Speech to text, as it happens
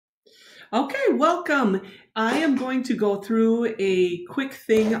Okay, welcome. I am going to go through a quick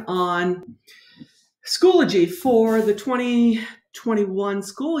thing on Schoology for the 2021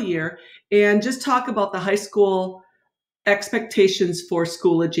 school year and just talk about the high school expectations for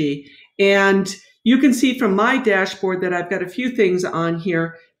Schoology. And you can see from my dashboard that I've got a few things on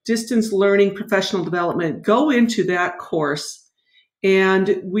here. Distance learning, professional development. Go into that course.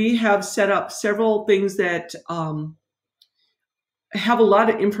 And we have set up several things that have a lot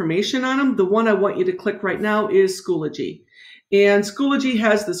of information on them. The one I want you to click right now is Schoology. And Schoology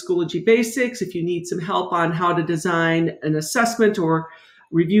has the Schoology basics. If you need some help on how to design an assessment or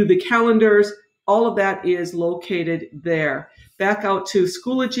review the calendars, all of that is located there. Back out to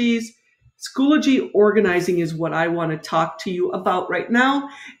Schoology's. Schoology organizing is what I want to talk to you about right now.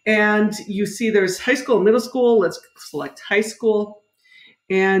 And you see there's high school, middle school. Let's select high school.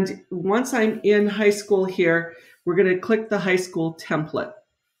 And once I'm in high school here, we're going to click the high school template.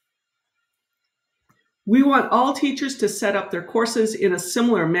 We want all teachers to set up their courses in a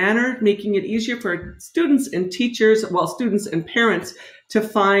similar manner, making it easier for students and teachers, students and parents to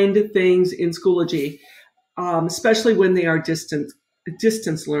find things in Schoology, especially when they are distance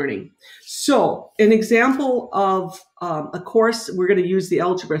learning. So an example of a course, we're going to use the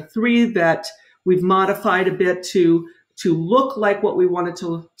Algebra 3 that we've modified a bit to look like what we wanted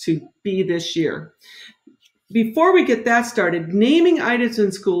to be this year. Before we get that started, naming items in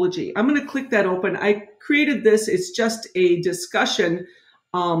Schoology, I'm going to click that open. I created this. It's just a discussion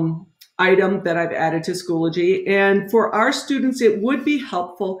item that I've added to Schoology. And for our students, it would be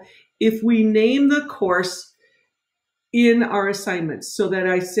helpful if we name the course in our assignments so that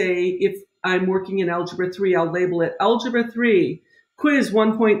I say, if I'm working in Algebra 3, I'll label it Algebra 3, Quiz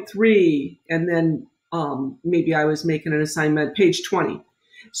 1.3, and then maybe I was making an assignment, page 20.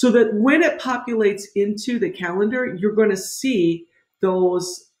 So that when it populates into the calendar, you're going to see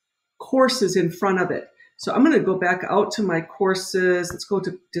those courses in front of it. So I'm going to go back out to my courses. Let's go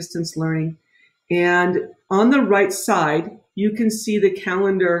to distance learning. And on the right side, you can see the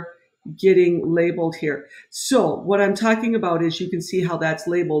calendar getting labeled here. So what I'm talking about is you can see how that's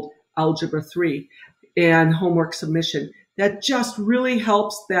labeled Algebra 3 and homework submission. That just really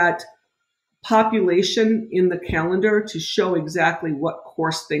helps that population in the calendar to show exactly what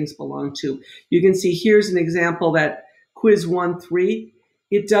course things belong to. You can see here's an example that Quiz 1.3,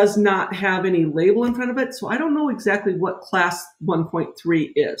 it does not have any label in front of it, so I don't know exactly what class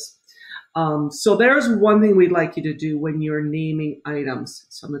 1.3 is. So there's one thing we'd like you to do when you're naming items.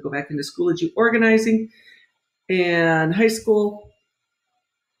 So I'm going to go back into Schoology organizing and high school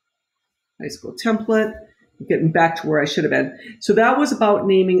template. Getting back to where I should have been. So that was about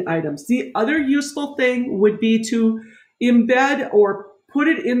naming items. The other useful thing would be to embed or put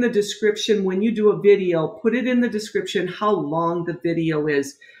it in the description when you do a video, put it in the description how long the video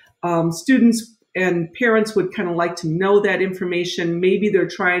is. Students and parents would kind of like to know that information. Maybe they're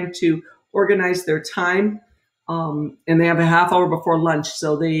trying to organize their time and they have a half hour before lunch,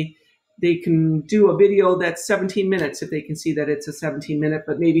 so they can do a video that's 17 minutes if they can see that it's a 17-minute,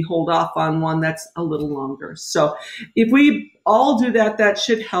 but maybe hold off on one that's a little longer. So if we all do that, that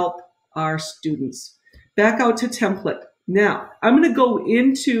should help our students. Back out to template. Now, I'm going to go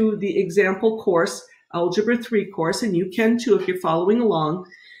into the example course, Algebra 3 course, and you can too if you're following along.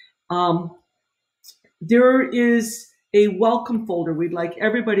 There is a welcome folder. We'd like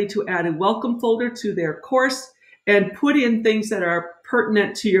everybody to add a welcome folder to their course and put in things that are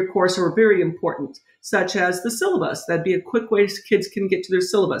pertinent to your course or very important, such as the syllabus. That'd be a quick way kids can get to their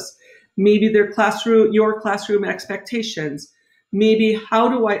syllabus. Maybe their classroom, your classroom expectations. Maybe how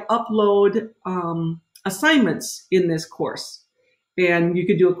do I upload assignments in this course? And you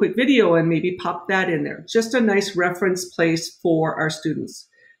could do a quick video and maybe pop that in there. Just a nice reference place for our students.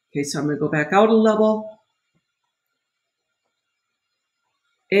 Okay, so I'm going to go back out a level.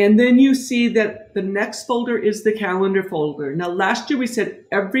 And then you see that the next folder is the calendar folder. Now, last year we said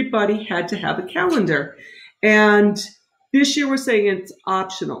everybody had to have a calendar. And this year we're saying it's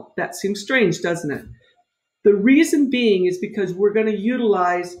optional. That seems strange, doesn't it? The reason being is because we're going to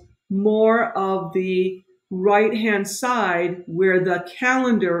utilize more of the right-hand side where the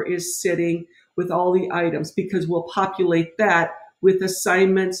calendar is sitting with all the items, because we'll populate that with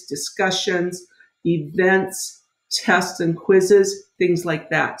assignments, discussions, events, tests and quizzes, things like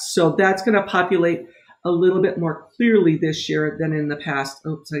that. So that's going to populate a little bit more clearly this year than in the past.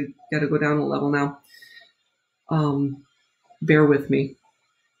 Oops, I got to go down a level now. Bear with me.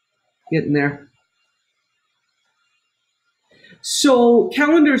 Getting there. So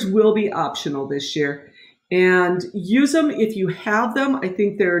calendars will be optional this year, and use them if you have them. I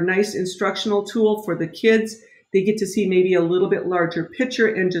think they're a nice instructional tool for the kids. They get to see maybe a little bit larger picture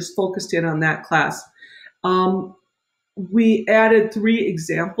and just focused in on that class. We added 3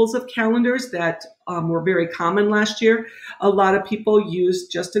 examples of calendars that were very common last year. A lot of people used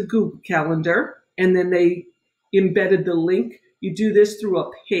just a Google Calendar, and then they embedded the link. You do this through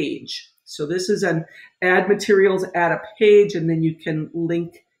a page. So this is an add materials, add a page, and then you can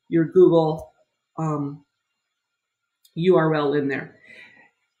link your Google URL in there.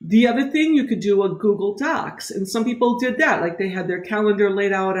 The other thing, you could do a Google Docs, and some people did that, like they had their calendar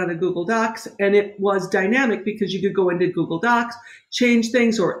laid out on a Google Docs, and it was dynamic because you could go into Google Docs, change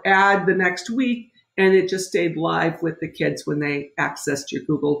things, or add the next week, and it just stayed live with the kids when they accessed your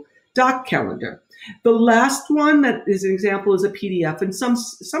Google Doc calendar. The last one that is an example is a PDF, and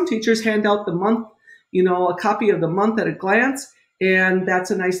some teachers hand out the month, a copy of the month at a glance, and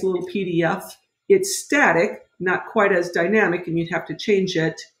that's a nice little PDF. It's static, not quite as dynamic, and you'd have to change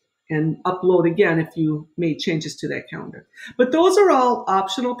it and upload again if you made changes to that calendar. But those are all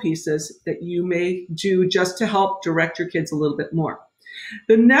optional pieces that you may do just to help direct your kids a little bit more.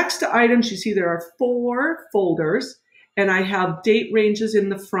 The next items, you see there are 4 folders, and I have date ranges in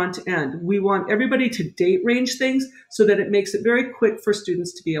the front end. We want everybody to date range things so that it makes it very quick for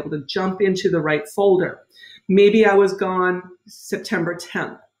students to be able to jump into the right folder. Maybe I was gone September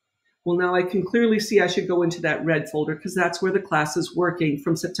 10th. Well, now I can clearly see I should go into that red folder because that's where the class is working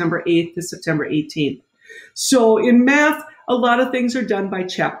from September 8th to September 18th. So in math, a lot of things are done by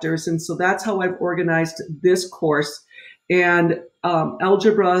chapters, and so that's how I've organized this course. And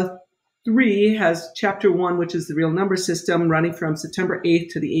Algebra 3 has Chapter 1, which is the real number system, running from September 8th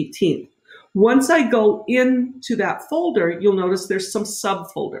to the 18th. Once I go into that folder, you'll notice there's some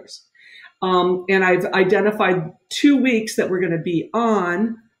subfolders. And I've identified 2 weeks that we're going to be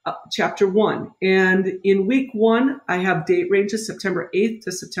on Chapter 1. And in week 1, I have date ranges September 8th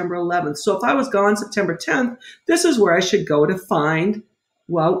to September 11th. So if I was gone September 10th, this is where I should go to find,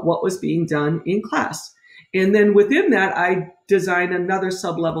 well, what was being done in class. And then within that, I design another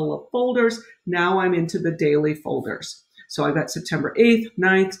sub-level of folders. Now I'm into the daily folders. So I've got September 8th,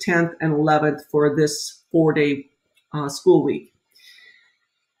 9th, 10th, and 11th for this 4-day school week.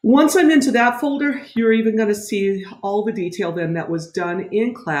 Once I'm into that folder, you're even going to see all the detail then that was done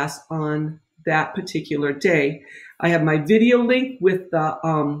in class on that particular day. I have my video link with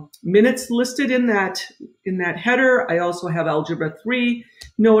the minutes listed in that header. I also have Algebra 3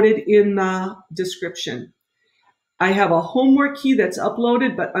 noted in the description. I have a homework key that's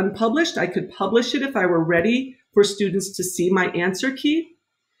uploaded but unpublished. I could publish it if I were ready for students to see my answer key.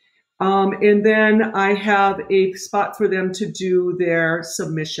 And then I have a spot for them to do their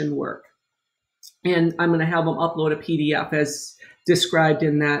submission work. And I'm going to have them upload a PDF as described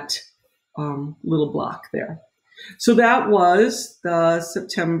in that little block there. So that was the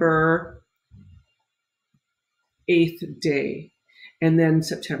September 8th day. And then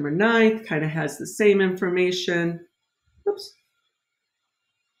September 9th kind of has the same information. Oops.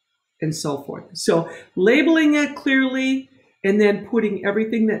 And so forth. So labeling it clearly, and then putting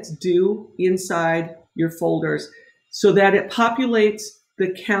everything that's due inside your folders so that it populates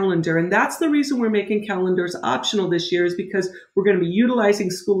the calendar. And that's the reason we're making calendars optional this year, is because we're going to be utilizing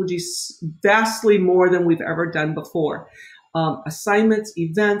Schoology vastly more than we've ever done before. Assignments,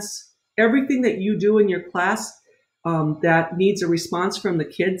 events, everything that you do in your class that needs a response from the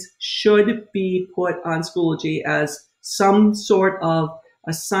kids should be put on Schoology as some sort of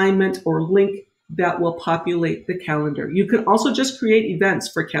assignment or link that will populate the calendar. You can also just create events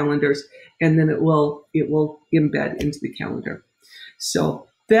for calendars, and then it will embed into the calendar. So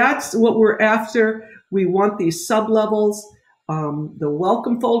that's what we're after. We want these sub-levels. The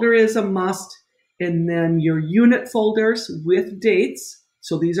welcome folder is a must, and then your unit folders with dates.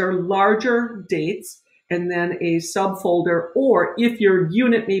 So these are larger dates, and then a subfolder, or if your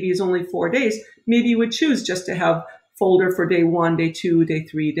unit maybe is only 4 days, maybe you would choose just to have folder for day 1, day 2, day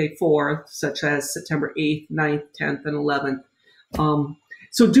 3, day 4, such as September 8th, 9th, 10th, and 11th.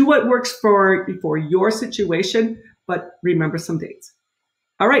 So do what works for your situation, but remember some dates.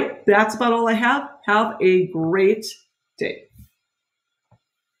 All right, that's about all I have. Have a great day.